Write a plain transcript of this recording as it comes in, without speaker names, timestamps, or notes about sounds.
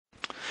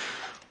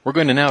We're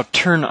going to now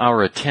turn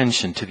our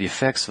attention to the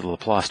effects of the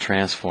Laplace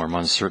transform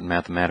on certain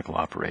mathematical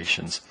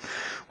operations.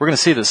 We're going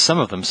to see that some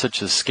of them,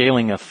 such as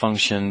scaling a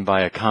function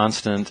by a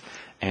constant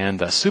and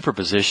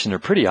superposition, are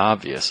pretty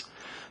obvious.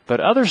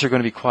 But others are going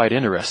to be quite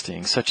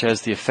interesting, such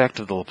as the effect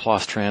of the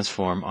Laplace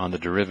transform on the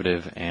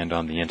derivative and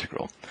on the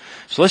integral.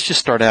 So let's just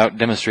start out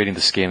demonstrating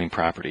the scaling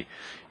property.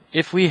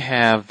 If we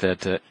have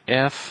that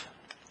f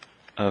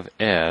of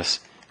s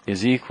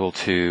is equal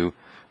to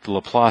the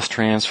Laplace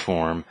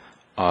transform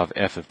of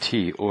f of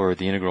t, or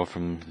the integral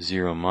from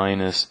 0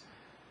 minus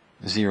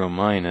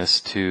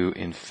to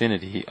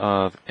infinity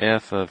of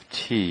f of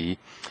t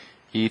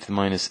e to the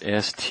minus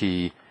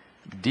st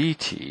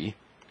dt,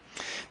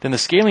 then the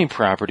scaling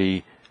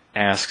property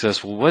asks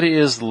us, well, what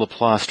is the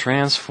Laplace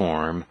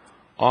transform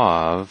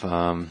of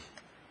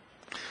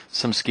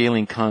some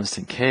scaling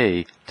constant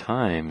k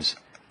times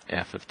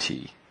f of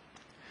t?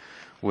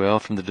 Well,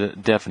 from the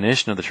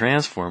definition of the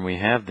transform, we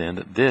have then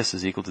that this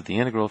is equal to the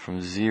integral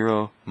from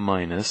 0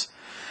 minus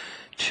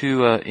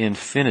to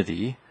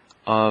infinity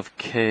of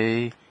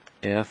k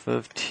f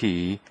of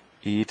t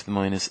e to the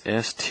minus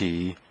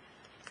st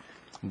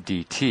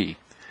dt.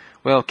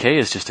 Well, k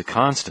is just a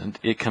constant.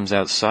 It comes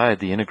outside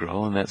the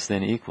integral, and that's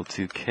then equal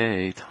to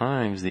k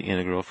times the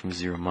integral from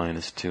 0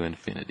 minus to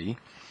infinity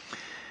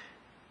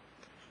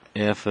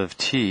f of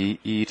t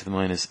e to the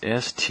minus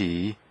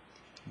st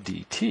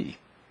dt.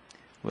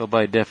 Well,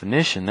 by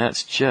definition,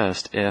 that's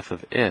just f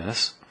of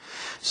s.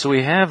 So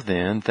we have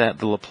then that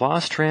the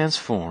Laplace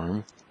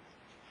transform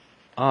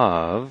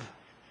of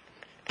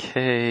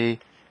k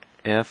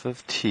f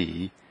of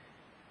t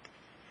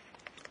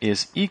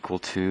is equal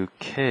to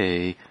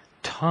k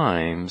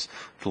times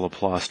the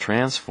Laplace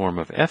transform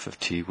of f of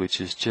t,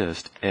 which is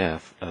just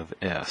f of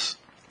s.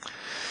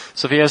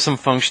 So if you have some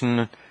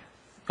function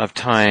of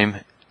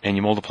time and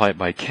you multiply it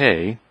by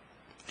k,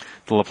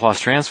 the Laplace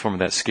transform of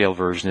that scaled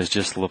version is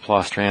just the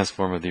Laplace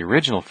transform of the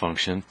original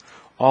function,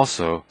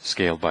 also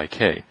scaled by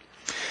k.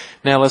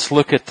 Now let's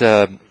look at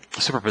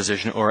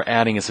superposition, or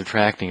adding and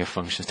subtracting of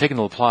functions, taking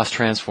the Laplace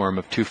transform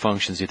of two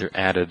functions either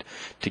added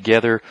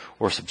together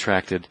or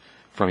subtracted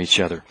from each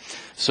other.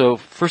 So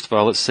first of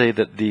all, let's say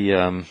that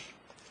the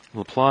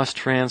Laplace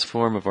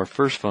transform of our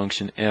first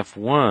function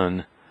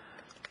f1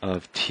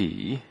 of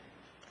t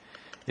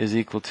is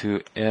equal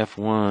to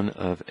f1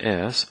 of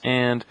s,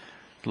 and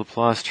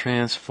Laplace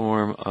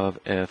transform of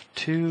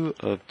f2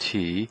 of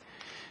t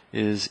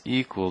is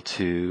equal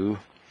to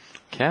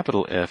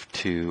capital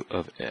F2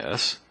 of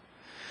s.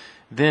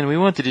 Then we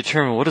want to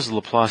determine what is the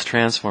Laplace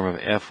transform of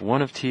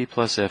f1 of t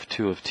plus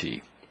f2 of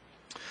t.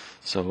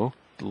 So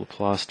the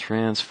Laplace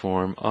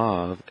transform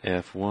of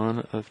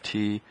f1 of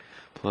t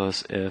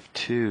plus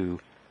f2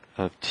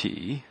 of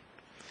t,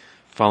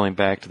 falling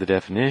back to the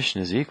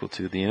definition, is equal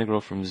to the integral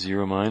from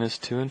 0 minus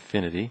to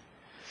infinity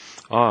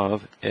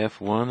of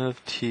f1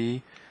 of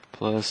t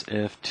plus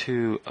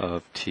f2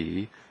 of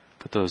t,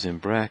 put those in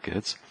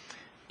brackets,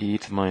 e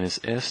to the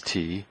minus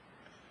st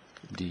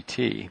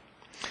dt.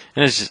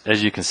 And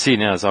as you can see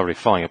now, it's already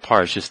falling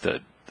apart. It's just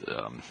the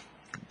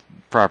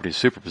property of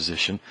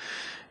superposition.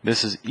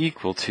 This is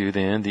equal to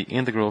then the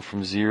integral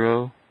from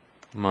 0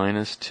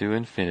 minus to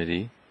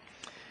infinity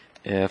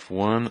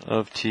f1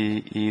 of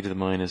t e to the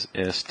minus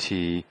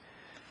st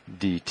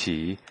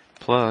dt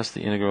plus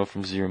the integral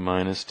from 0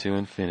 minus to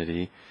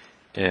infinity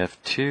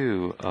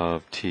f2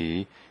 of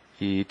t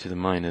e to the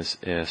minus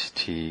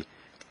st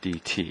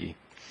dt.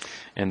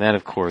 And that,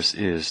 of course,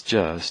 is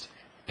just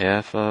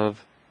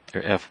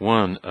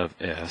f1 of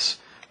s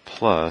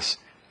plus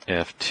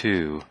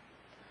f2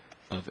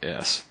 of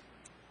s.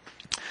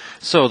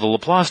 So the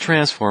Laplace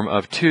transform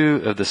of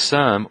the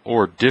sum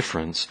or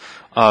difference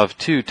of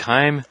two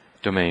time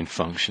domain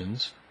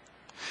functions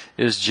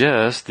is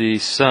just the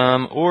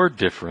sum or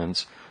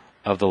difference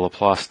of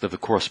the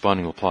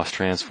corresponding Laplace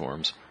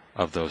transforms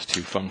of those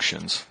two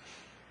functions.